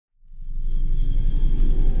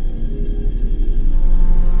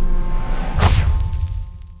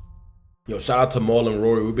shout out to Maul and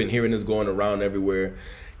Rory. We've been hearing this going around everywhere.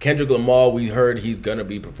 Kendrick Lamar, we heard he's gonna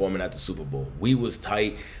be performing at the Super Bowl. We was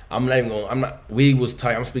tight. We was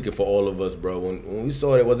tight. I'm speaking for all of us, bro. When we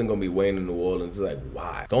saw it wasn't gonna be Wayne in New Orleans, it's like,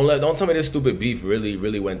 why? Don't tell me this stupid beef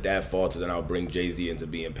really went that far to then I'll bring Jay-Z into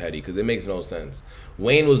being petty, because it makes no sense.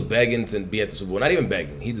 Wayne was begging to be at the Super Bowl. Not even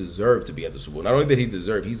begging. He deserved to be at the Super Bowl. Not only did he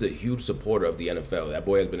deserve, he's a huge supporter of the NFL. That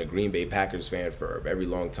boy has been a Green Bay Packers fan for a very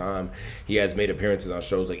long time. He has made appearances on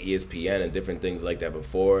shows like ESPN and different things like that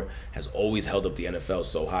before. Has always held up the NFL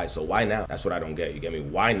so high. So why now? That's what I don't get. You get me?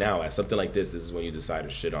 Why now? At something like this is when you decide to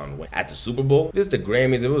shit on Wayne. At the Super Bowl? This is the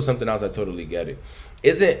Grammys. If it was something else, I totally get it.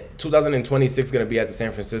 Isn't 2026 going to be at the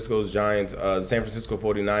San Francisco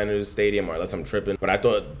 49ers stadium, or unless I'm tripping? But I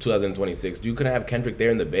thought 2026. You could have Kendrick there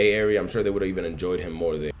in the Bay Area. I'm sure they would have even enjoyed him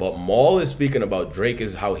more there. But Maul is speaking about Drake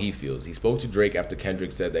is how he feels. He spoke to Drake after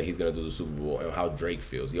Kendrick said that he's going to do the Super Bowl and how Drake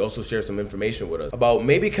feels. He also shared some information with us about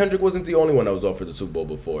maybe Kendrick wasn't the only one that was offered the Super Bowl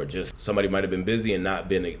before. Just somebody might have been busy and not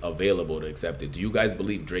been available to accept it. Do you guys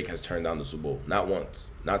believe Drake has turned down the Super Bowl? Not once,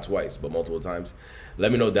 not twice, but multiple times.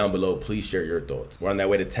 Let me know down below. Please share your thoughts. We're on that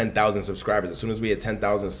way to 10,000 subscribers. As soon as we hit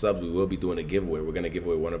 10,000 subs, we will be doing a giveaway. We're going to give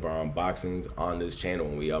away one of our unboxings on this channel.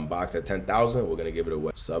 When we unbox at 10,000, we're going to give it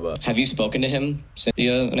away. Sub up. Have you spoken to him since the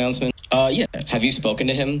announcement? Yeah. Have you spoken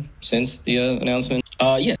to him since the announcement?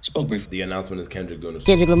 Yeah. Spoke briefly. The announcement is Kendrick doing the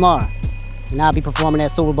Kendrick Lamar. And I'll be performing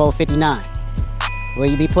at Super Bowl 59. Will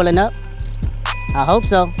you be pulling up? I hope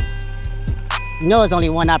so. You know it's only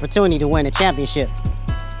one opportunity to win a championship.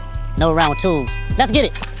 No round twos. Let's get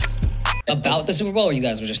it. About the Super Bowl, or you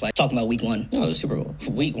guys were just like talking about week one? No, the Super Bowl.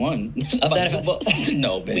 Week one. Of that football?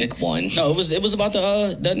 No, man. Week one. No, it was about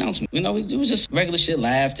the announcement. You know, it was just regular shit.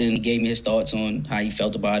 Laughed, and he gave me his thoughts on how he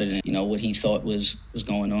felt about it, and you know what he thought was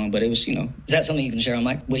going on. But it was, you know. Is that something you can share on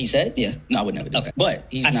mic? What he said? Yeah. No, I would never do. Okay. But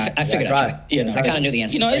he's not. I figured I'd try. You know, I kind of knew the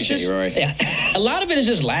answer. You know, it's just yeah. A lot of it is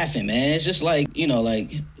just laughing, man. It's just like, you know,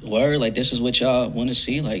 like word, like this is what y'all want to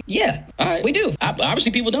see. Like, yeah, all right, we do.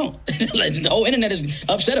 Obviously, people don't. Like, the whole internet is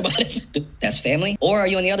upset about it. That's family. Or are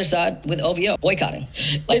you on the other side with OVO boycotting,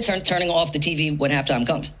 like turning off the TV when halftime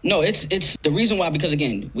comes? No, it's the reason why, because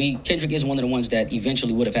again, Kendrick is one of the ones that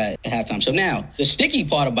eventually would have had a halftime. So now the sticky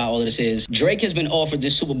part about all of this is Drake has been offered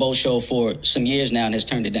this Super Bowl show for some years now and has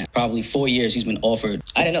turned it down. Probably 4 years he's been offered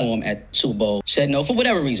to perform at Super Bowl. Said no for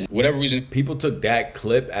whatever reason. People took that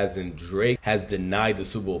clip as in Drake has denied the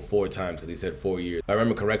Super Bowl 4 times because he said 4 years. If I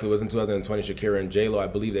remember correctly, it was in 2020, Shakira and J-Lo. I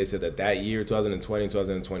believe they said that year, 2020,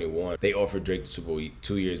 2021, they offered Drake the Super Bowl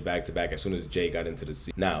 2 years back to back as soon as Jay got into the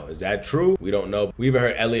scene. Now, is that true? We don't know. We even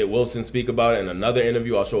heard Elliot Wilson speak about it in another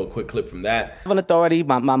interview. I'll show a quick clip from that. I have an authority.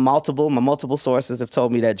 My multiple sources have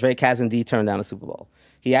told me that Drake has indeed turned down the Super Bowl.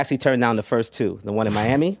 He actually turned down the first two, the one in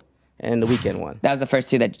Miami and the weekend one. That was the first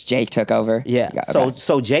two that Jake took over? Yeah. Okay.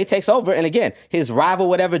 So Jay takes over, and again, his rival,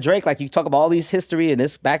 whatever, Drake, like you talk about all these history and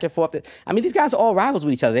this back and forth. I mean, these guys are all rivals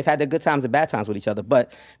with each other. They've had their good times and bad times with each other.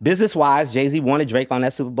 But business-wise, Jay-Z wanted Drake on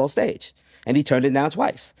that Super Bowl stage, and he turned it down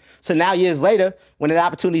twice. So now, years later, when an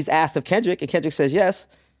opportunity is asked of Kendrick, and Kendrick says yes,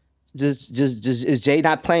 is Jay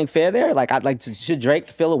not playing fair there? Like, should Drake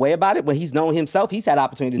feel a way about it when he's known himself? He's had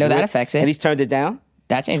opportunity to do it. No, that affects it. And he's turned it down.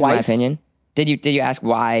 That changes my opinion. Did you ask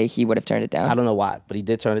why he would have turned it down? I don't know why, but he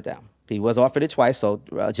did turn it down. He was offered it twice, so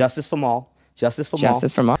justice for Maul. Justice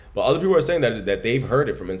for Maul. But other people are saying that they've heard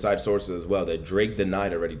it from inside sources as well, that Drake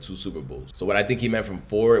denied already 2 Super Bowls. So what I think he meant from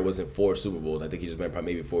 4, it wasn't 4 Super Bowls. I think he just meant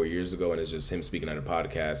maybe 4 years ago, and it's just him speaking at a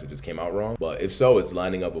podcast. It just came out wrong. But if so, it's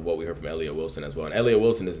lining up with what we heard from Elliot Wilson as well. And Elliot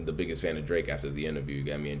Wilson isn't the biggest fan of Drake after the interview. You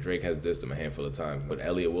get me? And Drake has dissed him a handful of times. But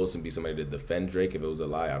Elliot Wilson be somebody to defend Drake if it was a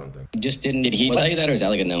lie? I don't think. Did he tell you that, or is that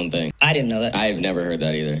like a known thing? I didn't know that. I've never heard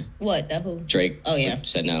that either. What? That who? Drake. Oh, yeah.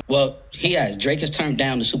 Said no. Well, he has. Drake has turned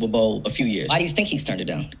down the Super Bowl a few years. Why do you think he's turned it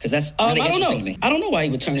down? Because that's really interesting to me. I don't know why he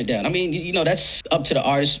would turn it down. I mean, you know, that's up to the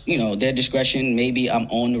artist, you know, their discretion. Maybe I'm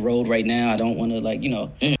on the road right now. I don't want to, like, you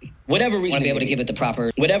know, whatever reason. Want to be able to give it the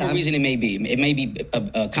proper whatever time? Reason it may be. It may be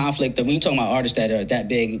a conflict. When you're talking about artists that are that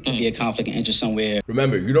big, it could be a conflict of interest somewhere.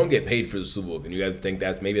 Remember, you don't get paid for the Super Bowl. Can you guys think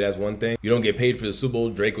that's one thing? You don't get paid for the Super Bowl.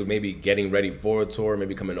 Drake was maybe getting ready for a tour,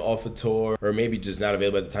 maybe coming off a tour, or maybe just not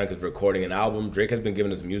available at the time because recording an album. Drake has been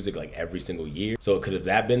giving us music like every single year. So it could have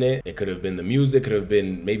that been it. It could have been the music. Could have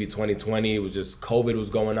been maybe 2020. It was just COVID was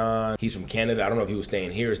going on. He's from Canada. I don't know if he was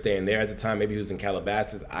staying here or staying there at the time. Maybe he was in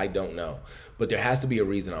Calabasas. I don't know. But there has to be a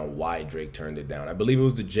reason on why Drake turned it down. I believe it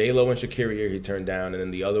was the J-Lo and Shakira year he turned down, and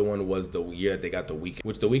then the other one was the year that they got The Weeknd,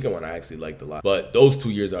 which the Weeknd one I actually liked a lot. But those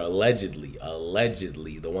 2 years are allegedly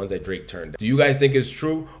the ones that Drake turned down. Do you guys think it's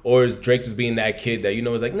true, or is Drake just being that kid that, you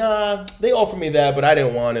know, is like, nah, they offered me that, but I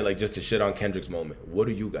didn't want it, like just to shit on Kendrick's moment? What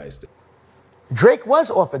do you guys think? Drake was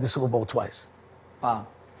offered the Super Bowl twice. Wow.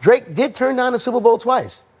 Drake did turn down the Super Bowl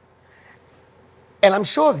twice. And I'm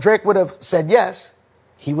sure if Drake would have said yes,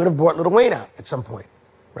 he would have brought Lil Wayne out at some point,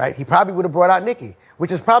 right? He probably would have brought out Nicki,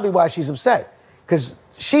 which is probably why she's upset, because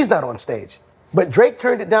she's not on stage. But Drake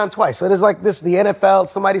turned it down twice. So there's like this, the NFL,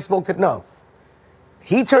 somebody spoke to, no.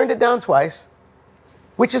 He turned it down twice,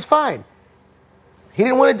 which is fine. He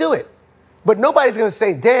didn't want to do it. But nobody's going to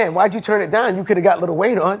say, damn, why'd you turn it down? You could have got Lil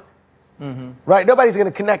Wayne on, right? Nobody's going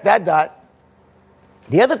to connect that dot.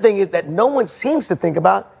 The other thing is that no one seems to think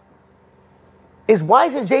about is why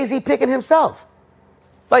isn't Jay-Z picking himself?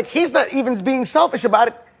 Like, he's not even being selfish about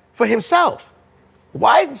it for himself.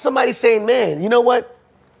 Why isn't somebody saying, man, you know what?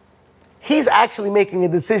 He's actually making a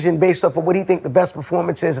decision based off of what he thinks the best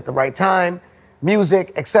performance is at the right time,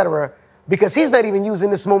 music, etc. Because he's not even using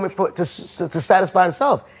this moment to satisfy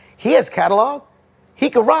himself. He has catalog. He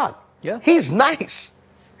can rock. Yeah. He's nice.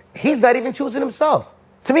 He's not even choosing himself.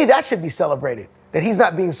 To me, that should be celebrated. That he's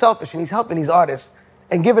not being selfish and he's helping these artists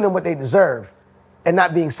and giving them what they deserve and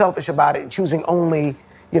not being selfish about it and choosing only,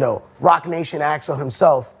 you know, Rock Nation acts or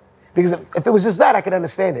himself. Because if it was just that, I could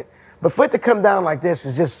understand it. But for it to come down like this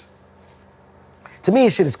is just, to me,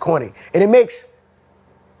 shit is corny. And it makes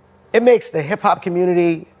the hip-hop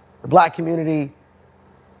community, the black community,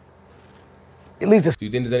 it leads us. Do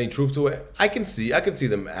you think there's any truth to it? I can see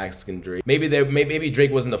them asking Drake. Maybe Drake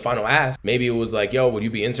wasn't the final ask. Maybe it was like, yo, would you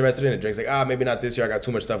be interested in it? Drake's like, maybe not this year. I got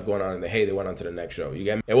too much stuff going on. And they went on to the next show. You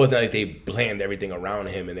get me? It wasn't like they planned everything around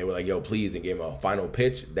him and they were like, yo, please, and gave him a final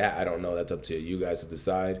pitch. That I don't know. That's up to you guys to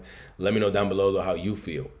decide. Let me know down below though how you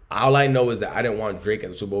feel. All I know is that I didn't want Drake at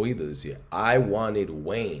the Super Bowl either this year. I wanted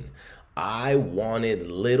Wayne. I wanted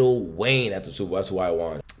Lil Wayne at the Super Bowl. That's who I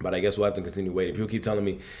wanted. But I guess we'll have to continue waiting. People keep telling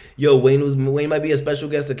me, yo, Wayne might be a special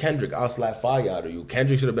guest to Kendrick. I'll slap fire out of you.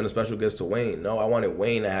 Kendrick should have been a special guest to Wayne. No, I wanted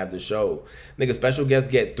Wayne to have the show. Nigga, special guests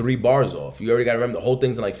get 3 bars off. You already got to remember the whole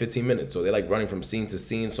thing's in like 15 minutes. So they're like running from scene to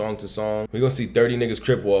scene, song to song. We're going to see 30 niggas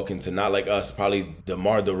crip walking to not like us. Probably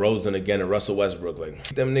DeMar DeRozan again and Russell Westbrook. Like,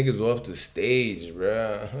 them niggas off the stage,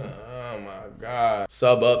 bruh. Oh my God.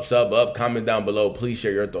 Sub up. Comment down below. Please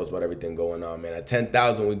share your thoughts about everything going on, man. At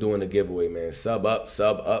 10,000, we're doing a giveaway, man. Sub up.